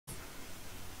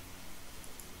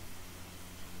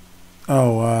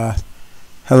Oh,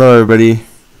 hello everybody.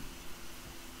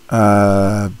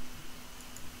 Battlefront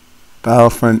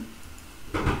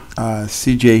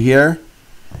CJ here.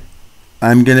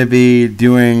 I'm going to be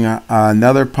doing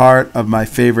another part of my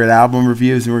favorite album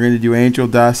reviews, and we're going to do Angel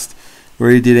Dust. We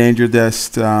already did Angel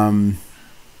Dust, whatever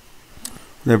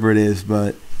it is,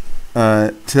 but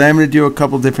today I'm going to do a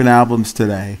couple different albums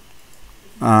today.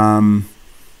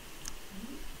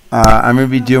 I'm going to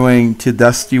be doing To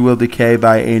Dust You Will Decay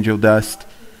by Angel Dust.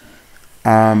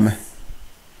 And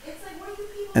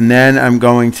then I'm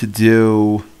going to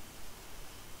do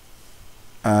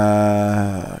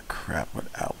what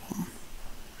album?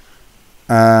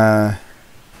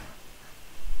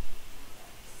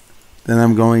 Then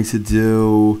I'm going to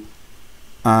do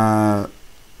what else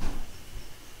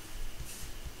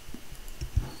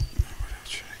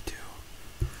should I do?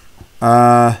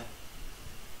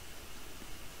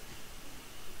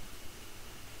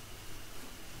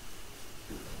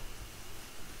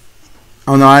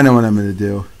 Oh no, I know what I'm gonna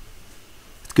do.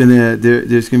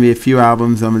 There's gonna be a few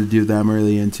albums I'm gonna do that I'm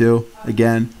really into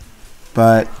again,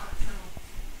 but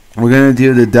we're gonna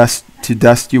do the To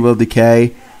Dust You Will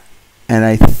Decay, and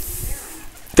I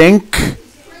think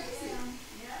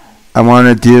I want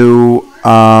to do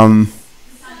I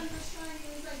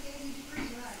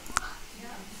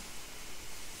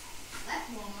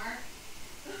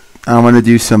want to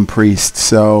do some Priest.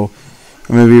 So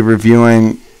I'm gonna be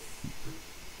reviewing.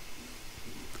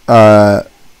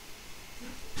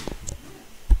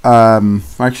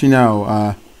 Actually, no.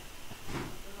 I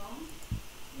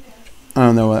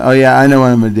don't know what. Oh yeah, I know what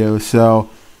I'm gonna do.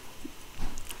 So,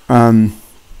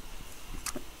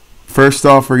 first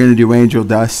off, we're gonna do Angel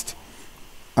Dust.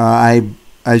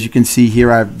 As you can see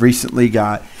here, I've recently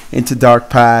got Into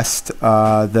Dark Past,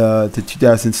 the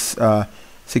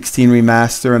 2016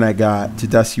 remaster, and I got To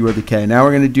Dust You Will Decay. Now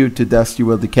we're gonna do To Dust You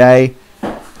Will Decay.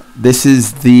 This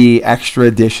is the extra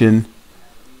edition.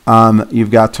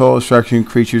 You've got Total Destruction,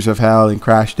 Creatures of Hell, and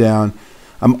Crashdown.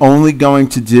 I'm only going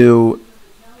to do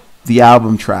the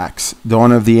album tracks,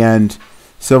 Dawn of the End.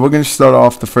 So we're going to start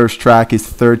off. The first track is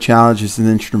The Third Challenge. It's an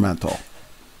instrumental.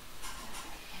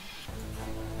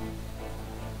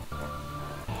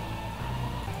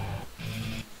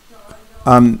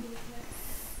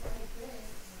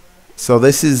 So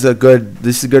this is a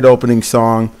good opening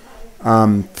song.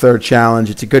 Third Challenge.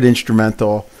 It's a good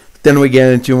instrumental. Then we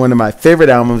get into one of my favorite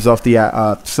albums off the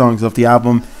songs off the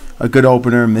album, a good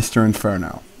opener, Mr.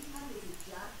 Inferno.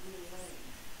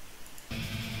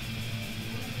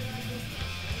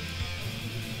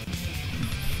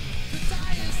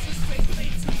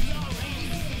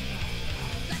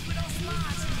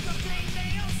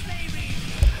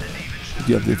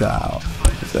 You have the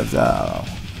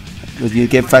you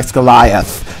get fights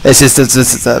Goliath. It's just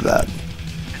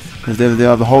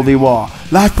the holy war.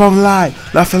 Light from light,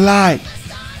 light for light.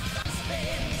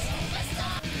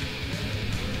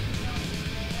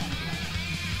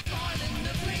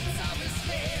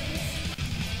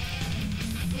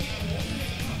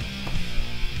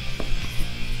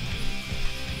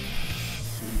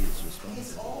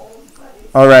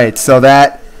 Alright, so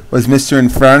that was Mr.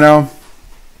 Inferno.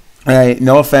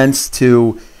 No offense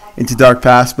to Into Dark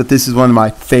Past, but this is one of my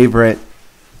favorite,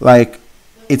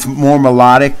 it's more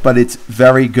melodic, but it's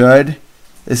very good.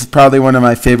 This is probably one of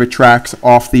my favorite tracks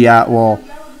off the I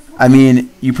mean,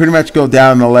 you pretty much go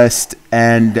down the list,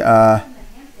 and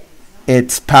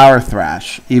it's power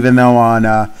thrash. Even though on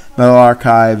Metal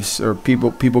Archives, or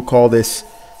people call this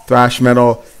thrash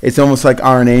metal, it's almost like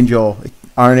Iron Angel.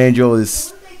 Iron Angel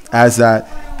has that,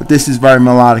 but this is very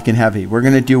melodic and heavy. We're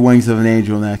gonna do Wings of an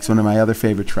Angel next, one of my other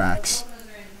favorite tracks.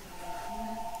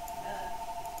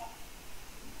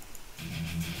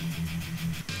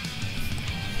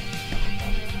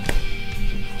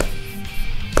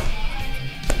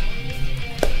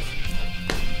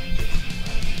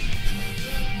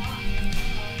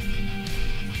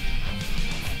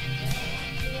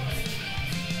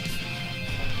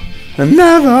 I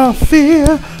never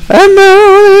fear, I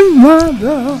know in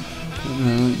mother.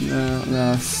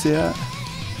 No, see it.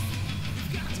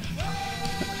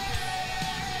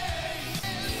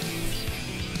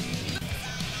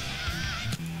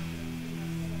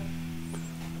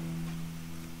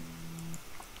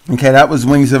 Okay, that was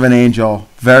Wings of an Angel.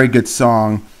 Very good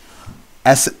song.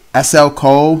 S.L.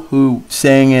 Cole, who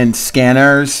sang in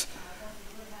Scanners,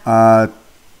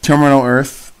 Terminal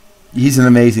Earth, he's an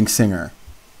amazing singer.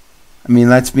 I mean,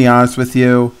 let's be honest with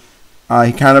you.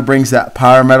 He kind of brings that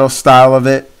power metal style of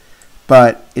it,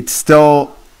 but it's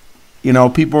still,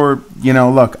 people are,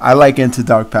 look, I like Into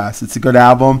Dark Past. It's a good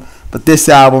album, but this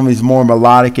album is more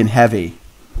melodic and heavy.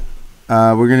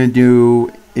 We're going to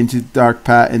do Into the Dark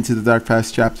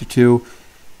Past Chapter 2.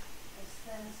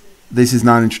 This is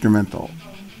not instrumental.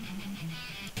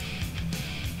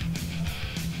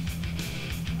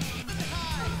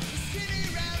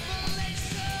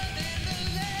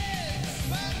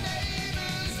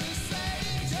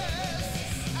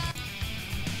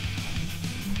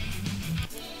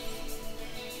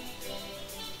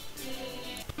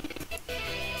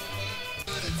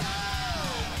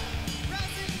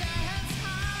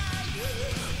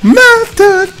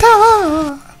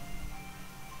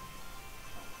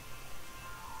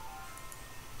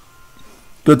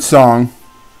 Good song.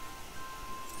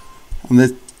 And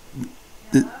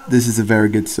this is a very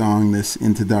good song, this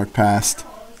Into Dark Past.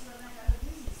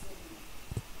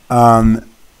 The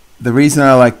reason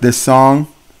I like this song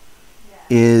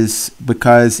is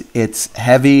because it's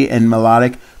heavy and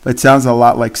melodic, but it sounds a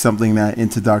lot like something that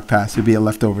Into Dark Past would be a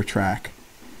leftover track.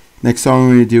 Next song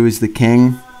we're going to do is The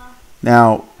King.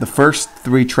 Now, the first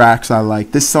 3 tracks I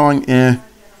like. This song,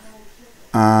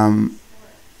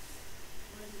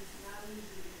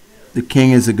 The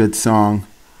King is a good song.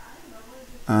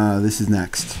 This is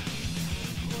next.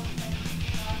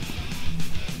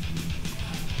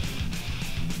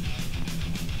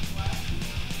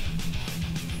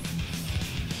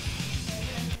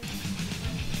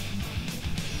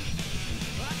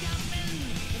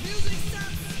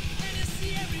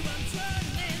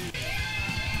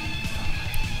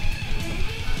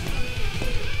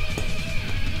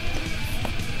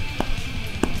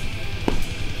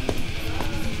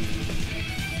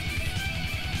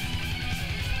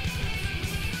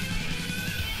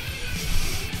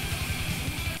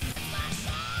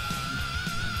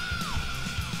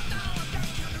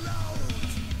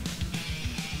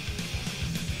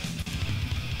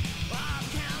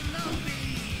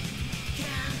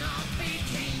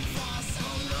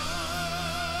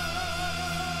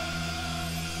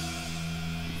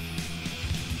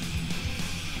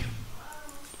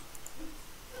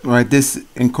 Right, this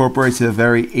incorporates a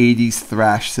very 80s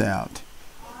thrash sound.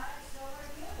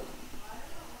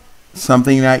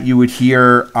 Something that you would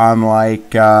hear on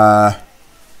like, I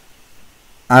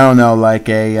don't know, like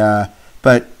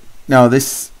but no,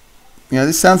 this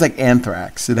sounds like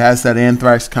Anthrax. It has that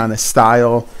Anthrax kind of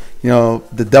style.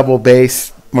 The double bass,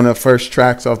 one of the first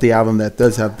tracks off the album that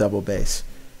does have double bass.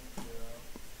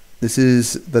 This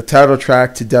is the title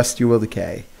track to Dust You Will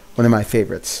Decay, one of my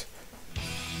favorites.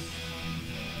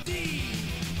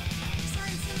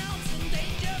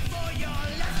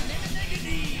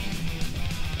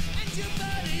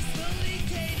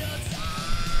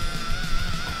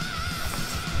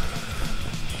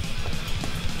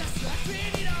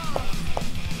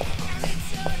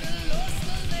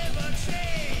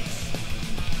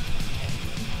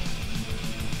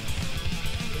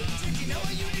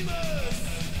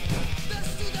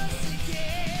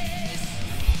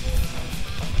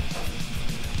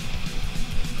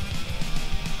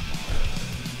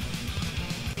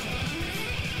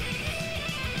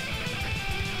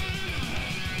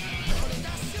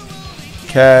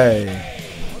 Okay.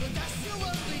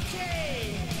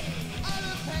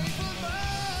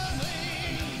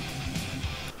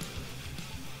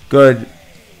 Good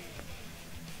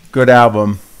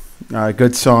album.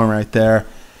 Good song right there.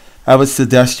 That was The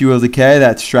Dust You Will Decay.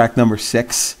 That's track number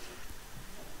 6.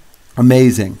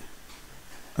 Amazing.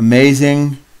 I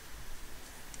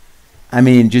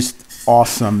mean, just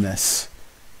awesomeness.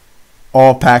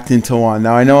 All packed into one.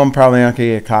 Now, I know I'm probably not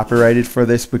going to get copyrighted for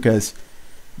this because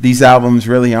these albums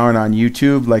really aren't on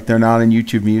YouTube. Like, they're not on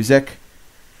YouTube Music.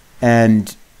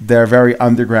 And they're very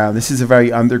underground. This is a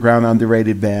very underground,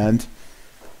 underrated band.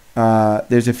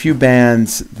 There's a few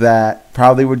bands that I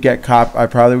probably would get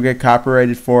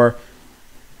copyrighted for.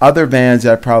 Other bands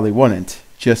I probably wouldn't,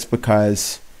 just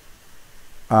because,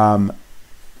 I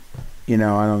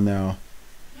don't know.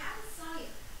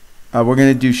 We're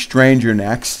gonna do Stranger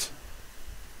next.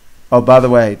 Oh, by the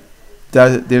way,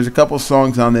 there's a couple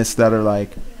songs on this that are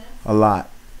like a lot.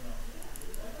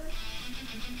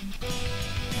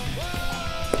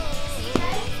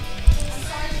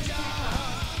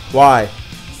 Why?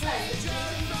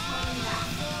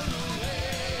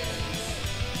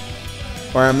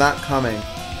 Or I'm not coming.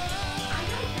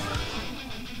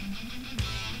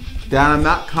 Dad, I'm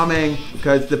not coming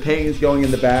because the paint is going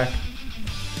in the back.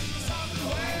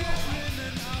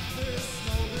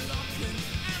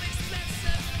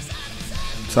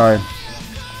 Sorry.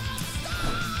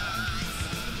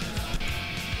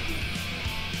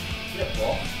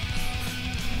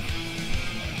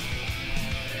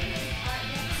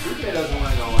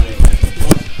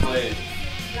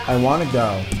 I want to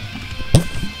go.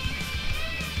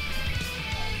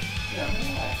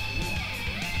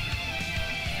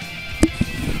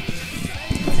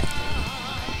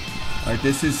 Like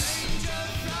this is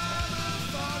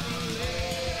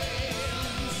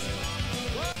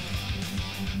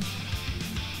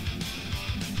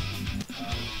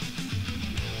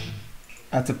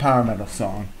that's a power metal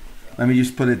song. Let me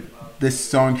just put it. This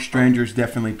song, "Stranger," is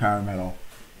definitely power metal.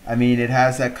 I mean, it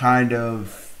has that kind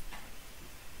of.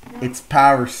 It's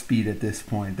power speed at this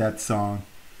point. That song.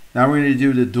 Now we're gonna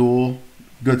do the duel.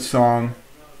 Good song.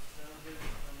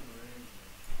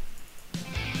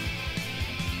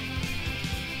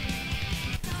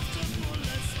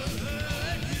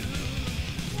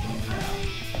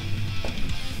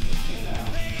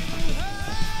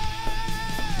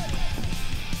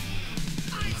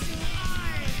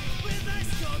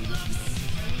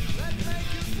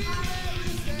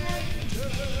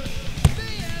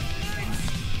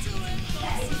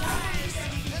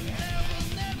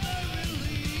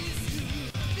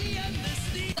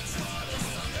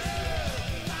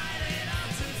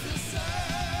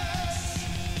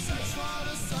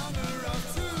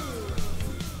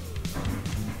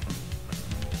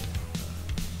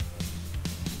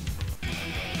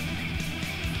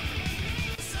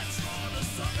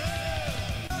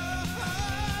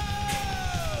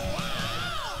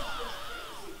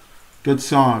 Good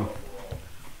song.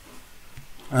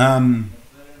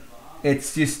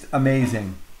 It's just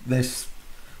amazing. This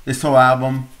whole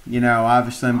album. You know,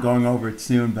 obviously I'm going over it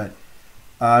soon, but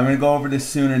I'm gonna go over this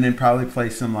soon and then probably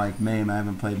play some like Mame. I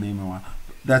haven't played Mame in a while.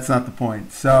 That's not the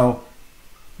point. So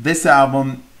this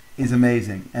album is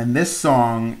amazing, and this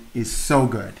song is so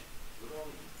good.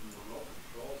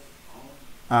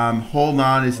 Hold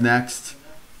On is next.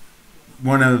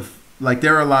 One of like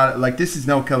there are a lot of, like this is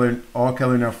no killer, all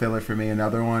killer no filler for me.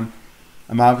 Another one.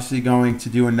 I'm obviously going to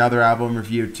do another album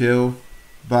review too,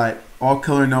 but all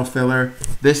killer no filler.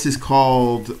 This is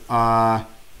called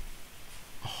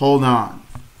Hold On.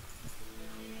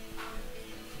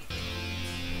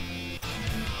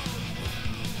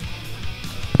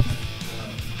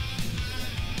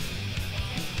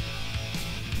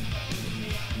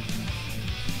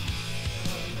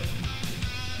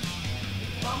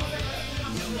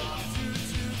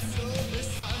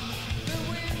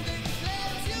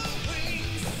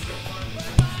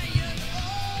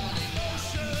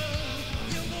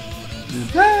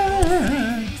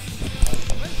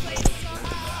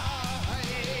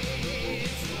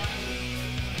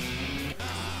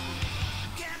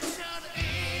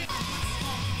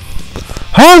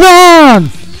 Hold on!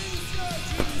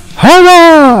 Hold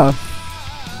on!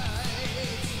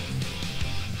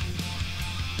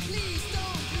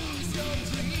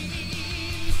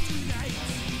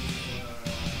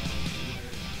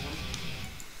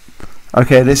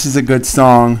 Okay, this is a good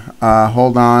song.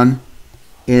 Hold On.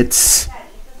 It's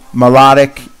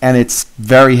melodic and it's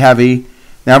very heavy.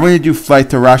 Now we're going to do Flight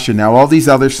to Russia. Now all these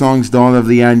other songs, Dawn of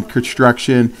the End,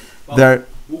 Construction, they're...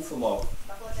 Buffalo.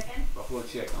 Buffalo chicken? Buffalo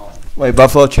chicken. Oh. Wait,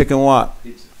 buffalo chicken what?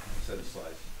 Pizza instead of slice.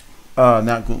 Oh,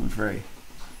 not gluten-free.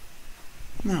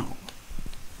 No.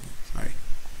 Sorry.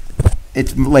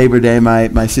 It's Labor Day.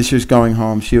 My sister's going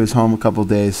home. She was home a couple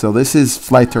days. So this is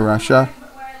Flight to Russia.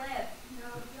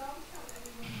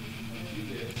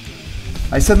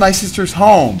 I said my sister's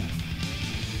home.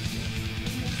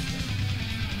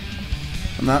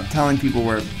 I'm not telling people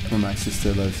where my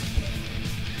sister lives.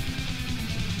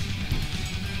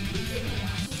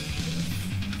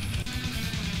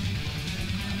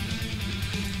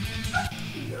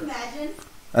 Can you imagine?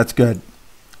 That's good.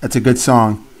 That's a good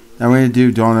song. Now we're going to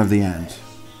do Dawn of the End.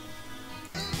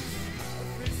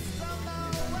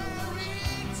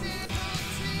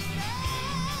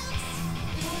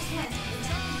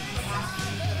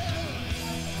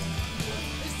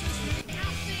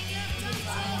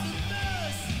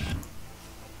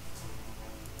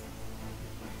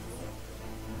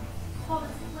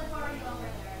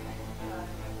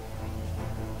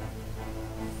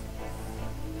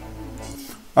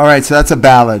 All right, so that's a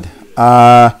ballad.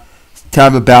 Kind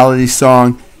of a ballady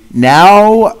song.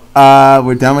 Now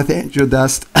we're done with Angel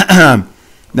Dust. Now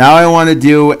I want to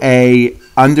do a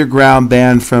underground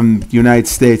band from the United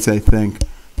States. I think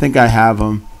I have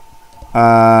them.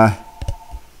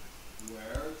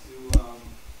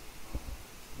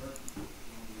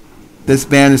 This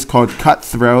band is called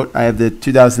Cutthroat. I have the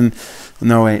 2000.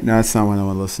 No, wait, no, that's not what I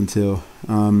want to listen to.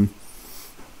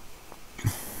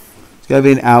 There's got to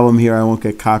be an album here I won't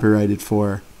get copyrighted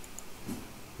for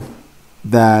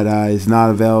that is not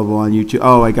available on YouTube.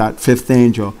 Oh, I got Fifth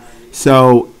Angel.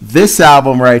 So this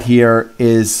album right here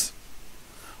is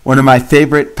one of my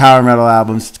favorite power metal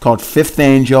albums. It's called Fifth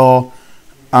Angel.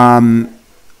 The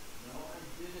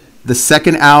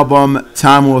second album,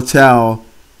 Time Will Tell,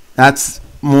 that's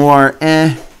more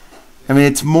That I mean,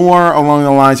 it's more along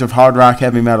the lines of hard rock,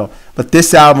 heavy metal. But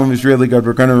this album is really good.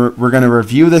 We're gonna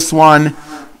review this one.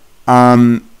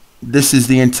 This is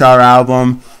the entire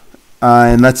album,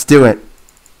 and let's do it.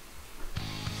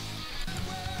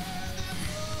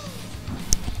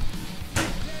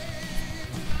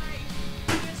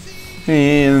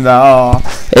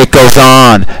 It goes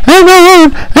on and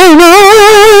on and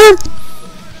on.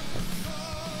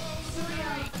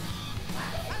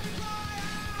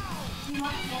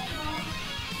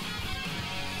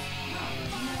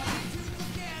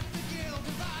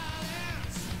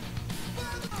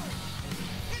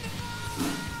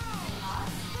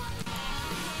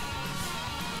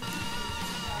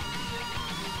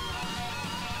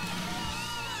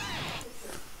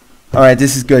 All right,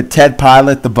 this is good. Ted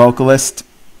Pilot, the vocalist,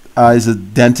 is a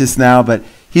dentist now, but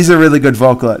he's a really good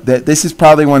vocalist. This is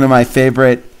probably one of my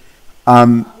favorite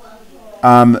bands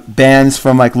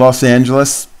from like Los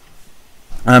Angeles.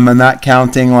 I'm not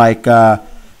counting like I'm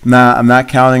not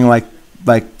counting like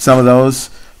some of those,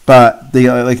 but the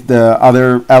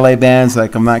other LA bands,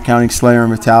 like I'm not counting Slayer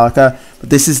and Metallica. But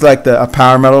this is like a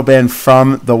power metal band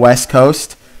from the West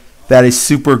Coast that is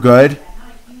super good.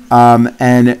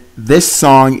 And this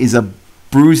song is a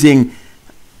bruising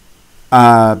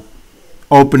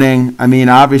opening. I mean,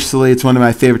 obviously, it's one of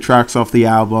my favorite tracks off the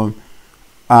album.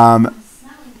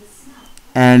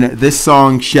 And this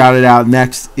song, Shout It Out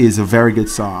Next, is a very good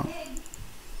song.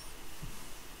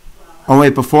 Oh,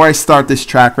 wait, before I start this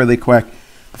track really quick,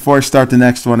 before I start the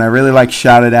next one, I really like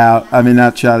Shout It Out. I mean,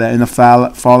 not Shout It Out, in the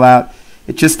Fallout.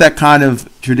 It's just that kind of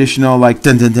traditional, like,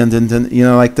 dun dun dun dun dun, you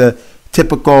know, like the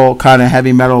typical kind of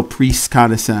heavy metal Priest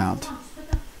kind of sound.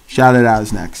 Shout It Out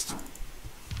is next.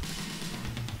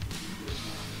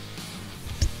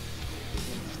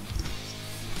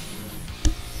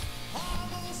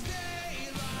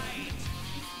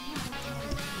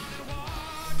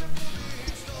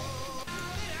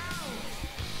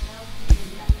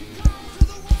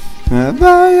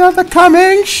 The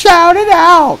coming, shout it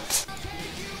out.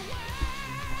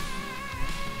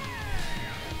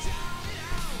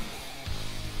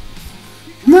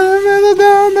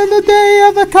 Remember the day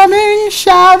of the coming,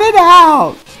 shout it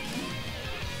out.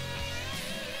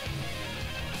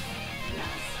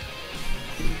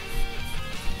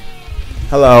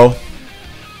 Hello.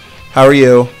 How are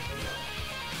you?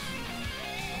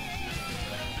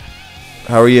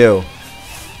 How are you?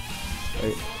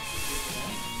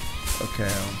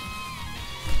 Okay.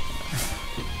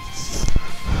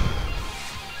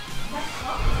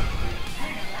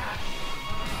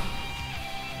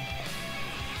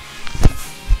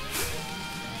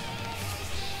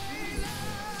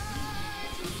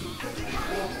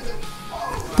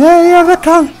 Day of the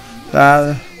come.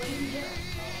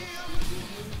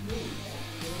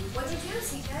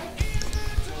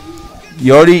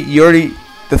 You already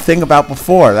the thing about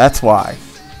before. That's why.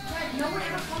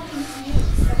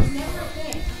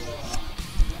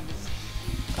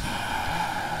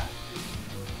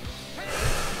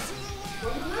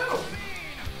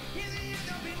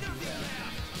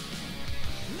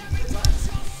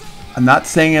 I'm not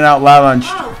saying it out loud on.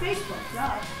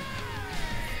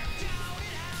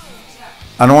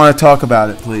 I don't want to talk about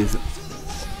it, please.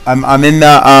 I'm in the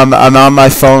I'm on my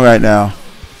phone right now,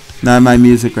 not in my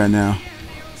music right now.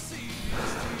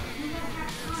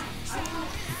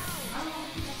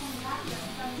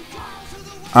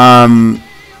 All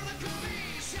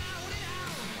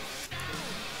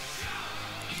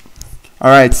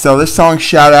right, so this song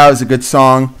 "Shout Out" is a good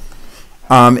song.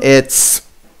 It's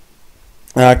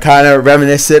kind of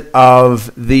reminiscent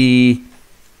of the.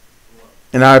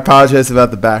 And I apologize about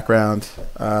the background.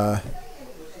 I'm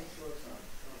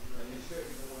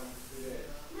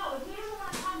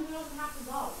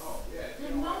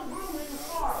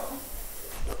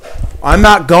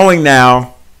not going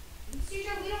now.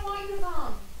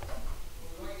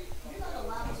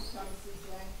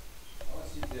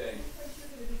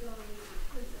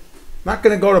 I'm not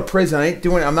gonna go to prison.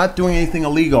 I'm not doing anything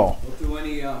illegal. Don't do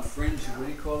any fringe. What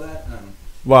do you call that?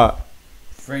 What?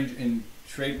 Fringe in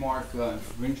trademark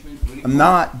infringement. What do you I'm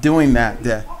not doing that.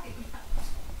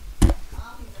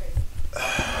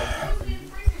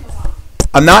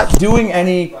 I'm not doing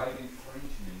any.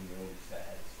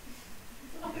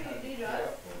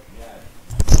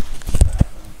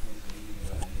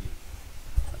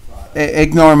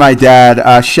 Ignore my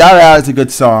dad. Shout Out is a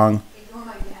good song.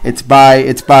 It's power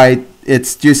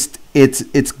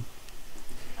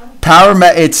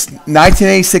metal. It's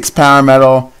 1986 power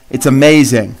metal. It's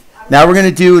amazing. Now we're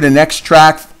gonna do the next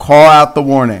track. Call Out the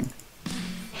Warning.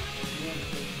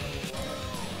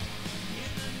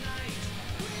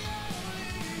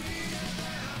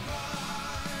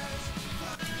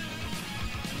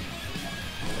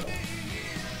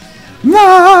 Nah.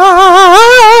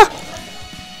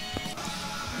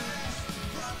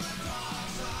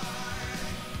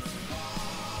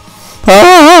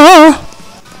 Ah.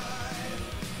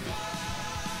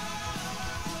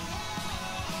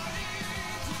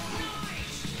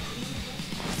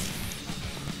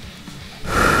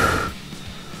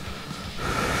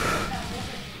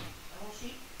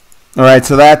 All right,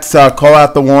 so that's "Call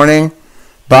Out the Warning"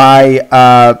 by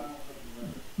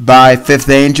Fifth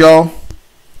Angel.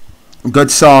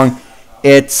 Good song.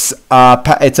 It's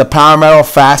a power metal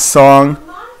fast song.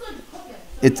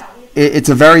 It's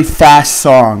a very fast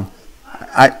song.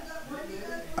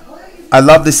 I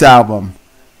love this album.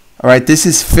 All right, this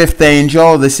is Fifth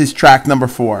Angel. This is track number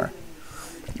 4.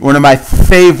 One of my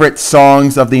favorite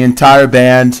songs of the entire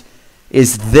band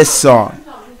is this song.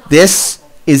 This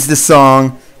is the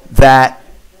song that,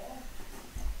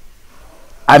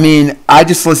 I mean, I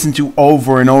just listen to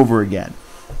over and over again.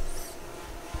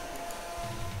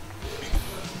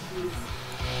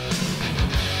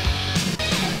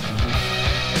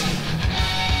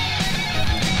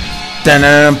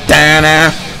 Da-na,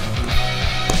 da-na.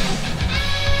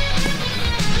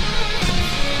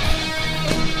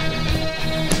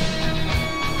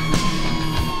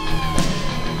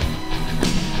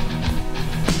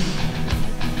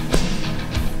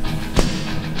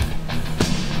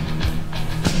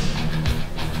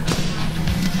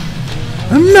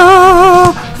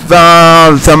 No,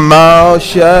 the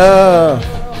motion,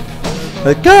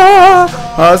 the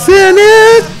cause in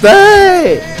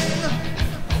anything.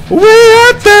 We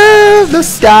are there, the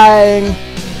sky,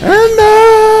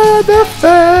 another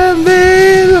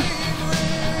family.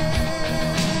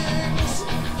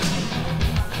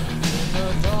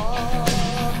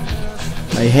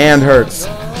 My hand hurts.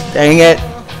 Dang it.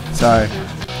 Sorry.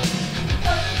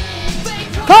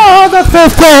 Call the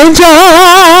Fifth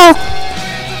Angel.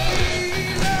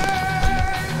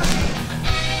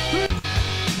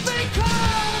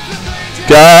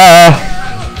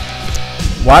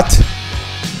 What?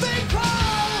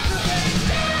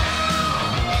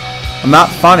 I'm not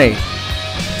funny.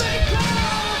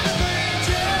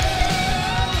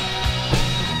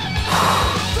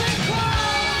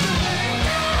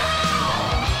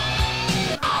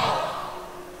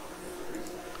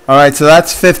 All right, so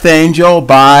that's Fifth Angel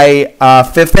by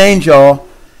Fifth Angel,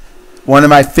 one of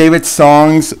my favorite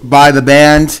songs by the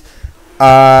band.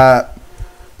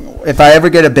 If I ever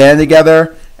get a band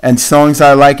together and songs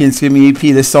I like in Screaming EP,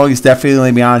 this song is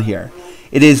definitely be on here.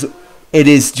 It is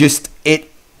just it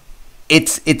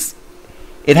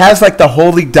has like the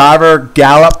Holy Diver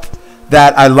gallop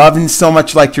that I love in so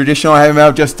much like traditional heavy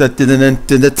metal, just the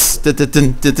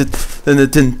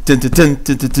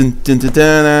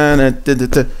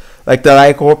like that I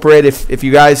incorporate. If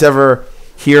you guys ever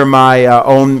hear my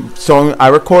own song, I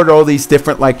record all these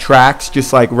different like tracks,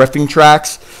 just like riffing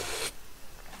tracks.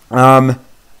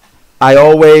 I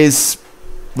always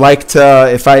like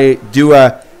to, if I do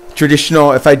a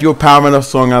power metal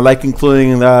song, I like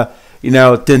including the, you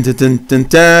know, that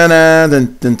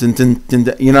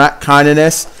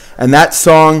kindness. And that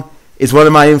song is one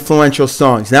of my influential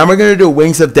songs. Now we're going to do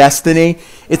Wings of Destiny.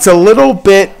 It's a little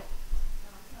bit,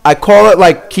 I call it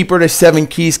like Keeper to Seven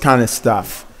Keys kind of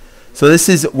stuff. So this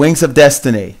is Wings of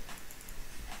Destiny.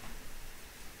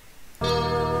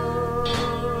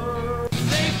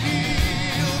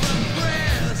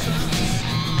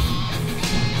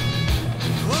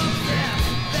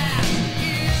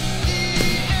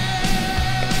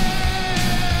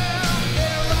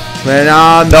 When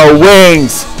on the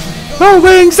wings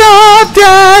of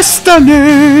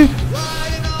destiny,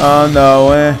 on the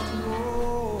way.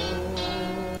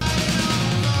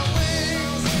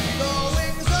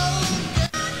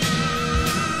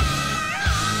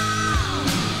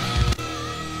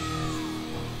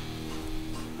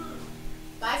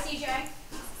 Bye, CJ.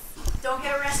 Don't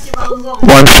get arrested while I'm gone.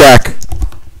 One sec.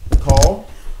 Nicole?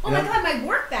 Oh my God, my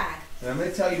work bag. And I'm going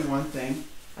to tell you one thing.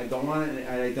 I don't want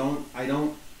to, I don't.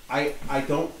 Oh my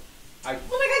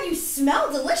God, you smell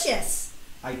delicious.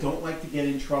 I don't like to get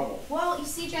in trouble. Well,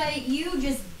 CJ, you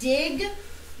just dig.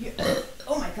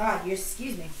 Oh my God,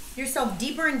 excuse me. Yourself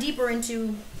deeper and deeper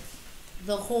into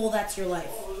the hole that's your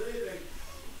life.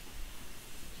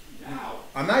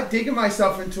 I'm not digging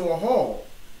myself into a hole.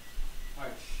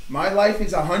 My life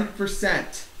is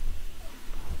 100%.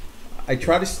 I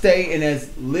try to stay in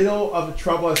as little of a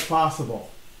trouble as possible.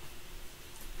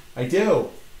 I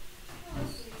do.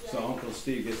 So Uncle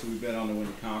Steve, guess who we bet on to win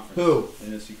the conference? Who?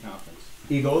 The NFC conference.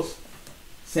 Eagles,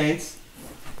 Saints,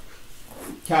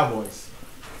 Cowboys.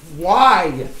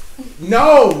 Why?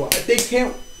 No, they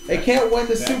can't win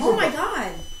the Super Bowl. Oh my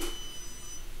God.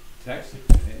 Text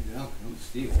it. Hey, no,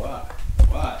 Steve, what?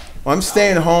 What? Well, I'm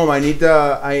staying home. I need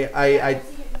to. I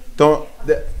don't.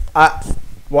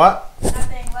 What?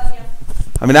 Nothing. Love you.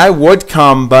 I mean, I would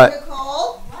come, but.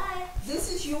 Nicole, what?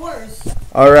 This is yours.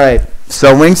 All right.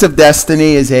 So, "Wings of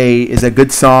Destiny" is a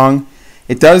good song.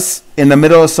 It does, in the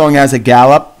middle of the song, has a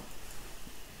gallop.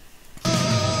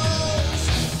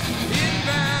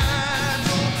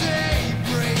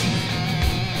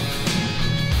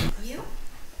 You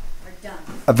are done.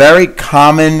 A very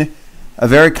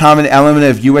common element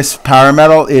of U.S. power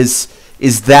metal is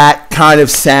that kind of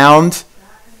sound.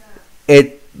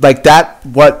 It like that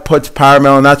what puts power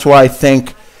metal, and that's why I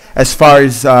think as far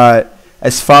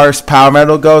as power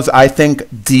metal goes, I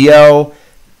think Dio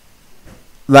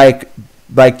like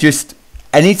just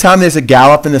anytime there's a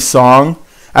gallop in the song,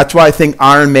 that's why I think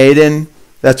Iron Maiden,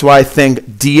 that's why I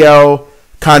think Dio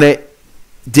kind of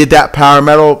did that power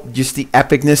metal, just the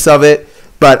epicness of it.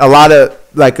 But a lot of,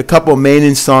 like a couple of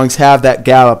Maiden songs have that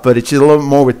gallop, but it's just a little bit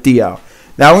more with Dio.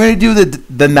 Now we're going to do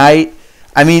the Night.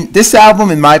 I mean, this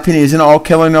album, in my opinion, isn't all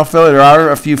killer, no filler. There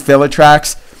are a few filler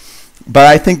tracks, but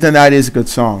I think The Night is a good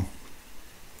song.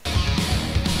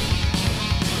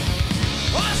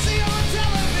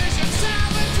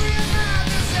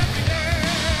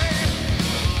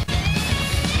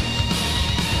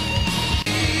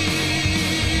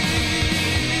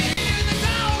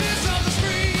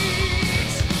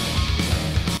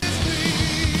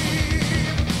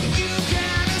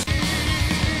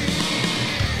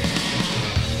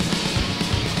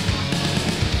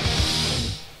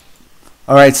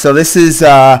 All right, so this is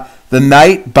The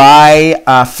Night by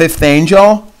Fifth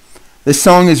Angel. This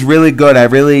song is really good. I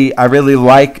really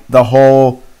like the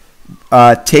whole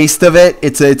taste of it.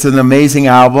 It's an amazing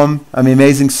album. I mean,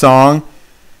 amazing song.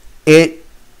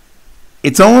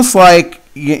 It's almost like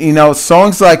you know,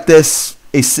 songs like this.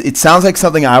 It sounds like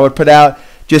something I would put out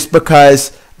just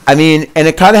because. I mean, and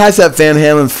it kind of has that Van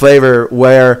Halen flavor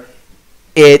where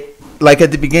it, like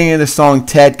at the beginning of the song,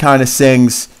 Ted kind of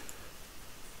sings.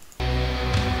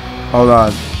 Hold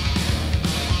on.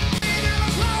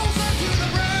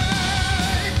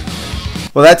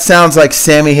 Well, that sounds like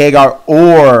Sammy Hagar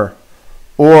or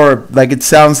like it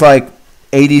sounds like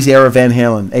 80s era Van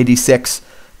Halen, 86,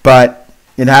 but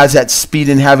it has that speed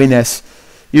and heaviness.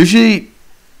 Usually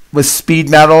with speed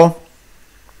metal,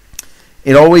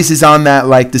 it always is on that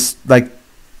like this, like,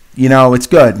 you know, it's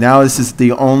good. Now this is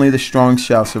only the strong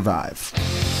shall survive.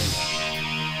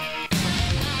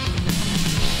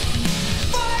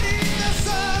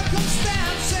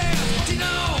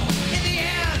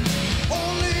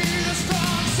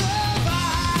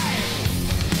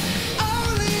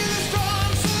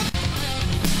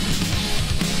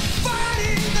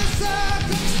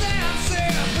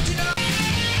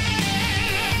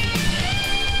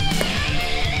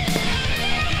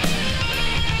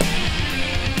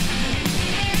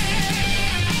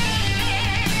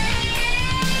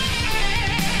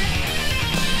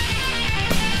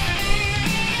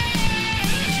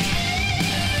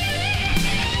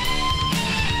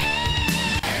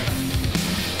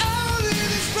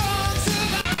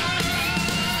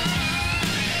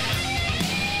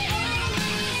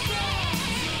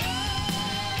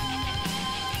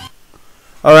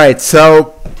 All right,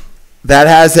 so that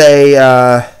has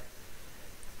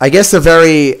I guess a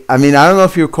very, I mean, I don't know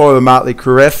if you recall the Motley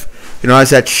Crue riff, you know, it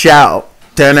has that shout,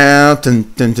 da-na,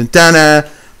 dun, dun, dun, dun,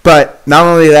 but not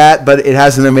only that, but it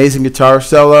has an amazing guitar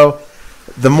solo.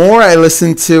 The more I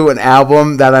listen to an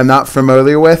album that I'm not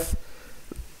familiar with,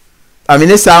 I mean,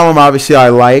 this album obviously I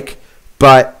like,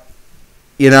 but,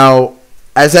 you know,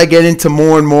 as I get into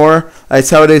more and more,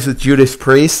 that's how it is with Judas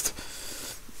Priest.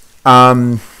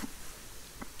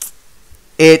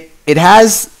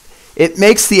 It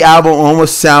makes the album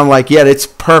almost sound like, yeah, it's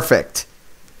perfect.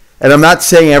 And I'm not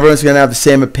saying everyone's going to have the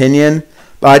same opinion,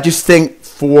 but I just think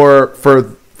for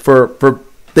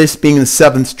this being the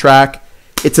 7th track,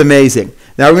 it's amazing.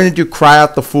 Now we're going to do Cry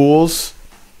Out the Fools.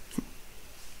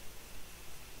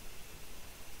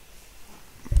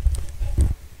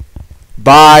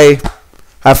 Bye.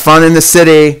 Have fun in the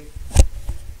city.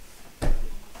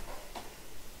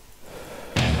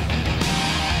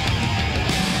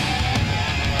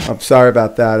 I'm sorry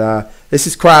about that. This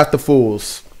is Cry Out the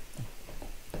Fools.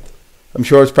 I'm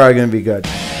sure it's probably going to be good.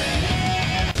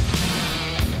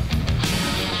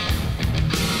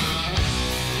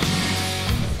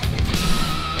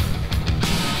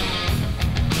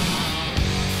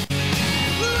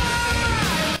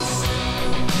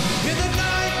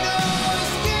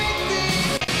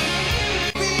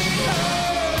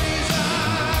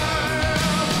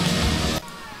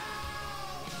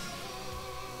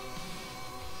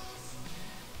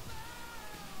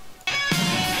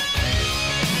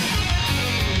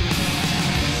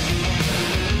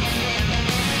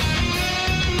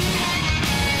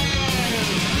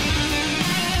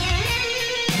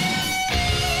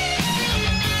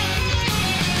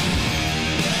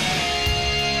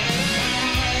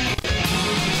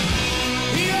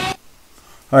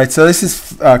 All right, so this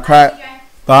is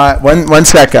one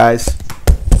sec, guys.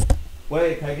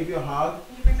 Wait, can I give you a hug?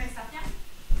 Can you bring my stuff down?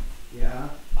 Yeah.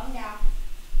 Calm down.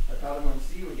 I thought I'm going to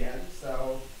see you again,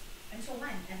 so. Until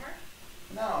when? Ever?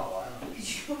 No, I don't. Did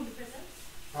you go to prison?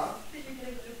 Huh? Did you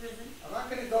gonna go to prison? I'm not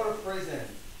going to go to prison.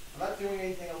 I'm not doing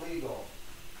anything illegal.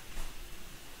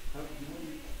 I'm not doing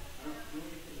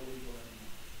anything illegal anymore.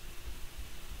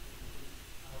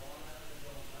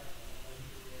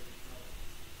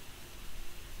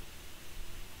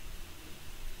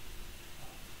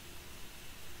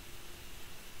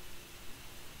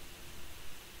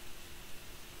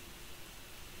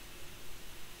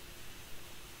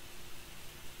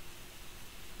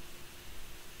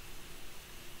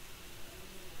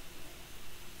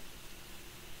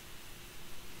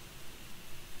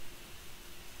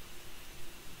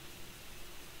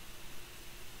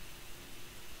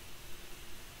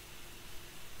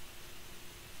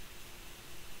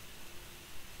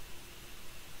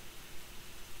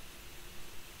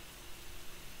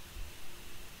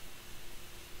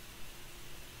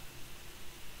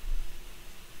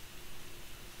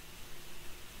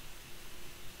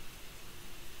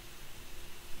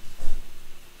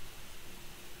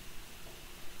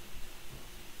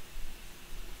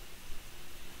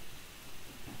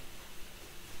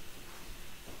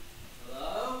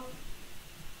 Hello?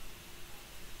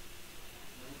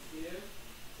 Nice to you.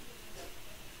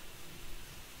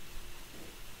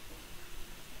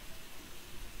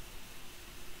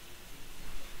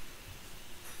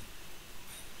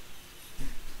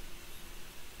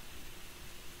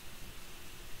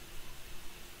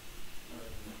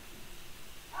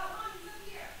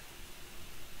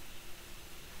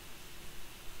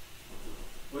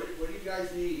 What do you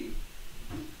guys need?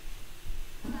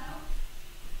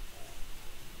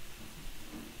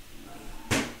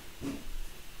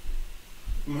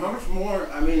 How much more?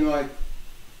 I mean, like,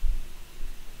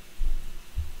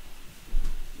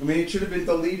 it should have been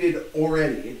deleted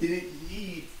already. It didn't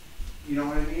need, you know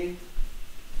what I mean?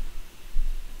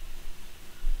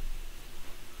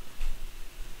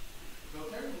 So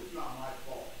technically it's not my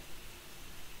fault.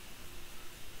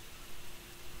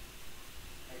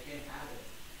 I can't have it.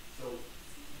 So,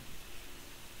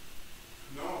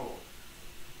 no.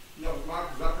 No, it's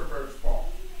Mark Zuckerberg's fault.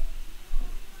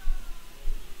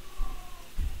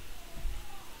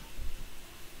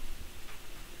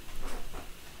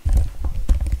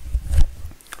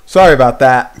 Sorry about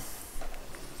that.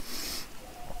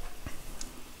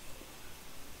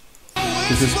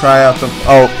 This is Cry Out the...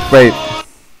 Oh, wait.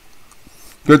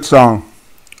 Good song.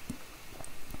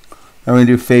 I'm going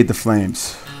to do Fade the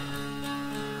Flames.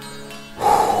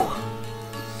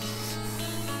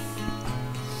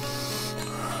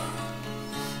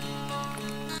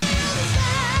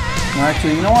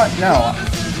 Actually, you know what? No.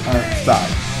 Stop.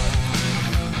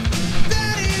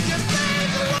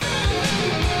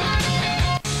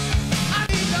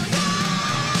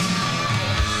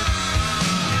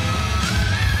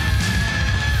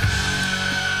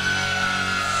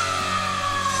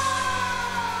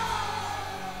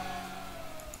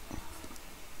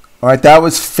 All right, that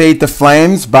was Fade the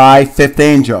Flames by Fifth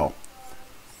Angel.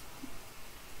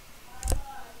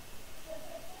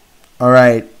 All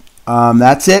right,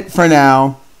 that's it for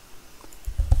now.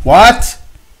 What?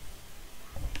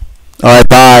 All right,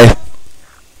 bye.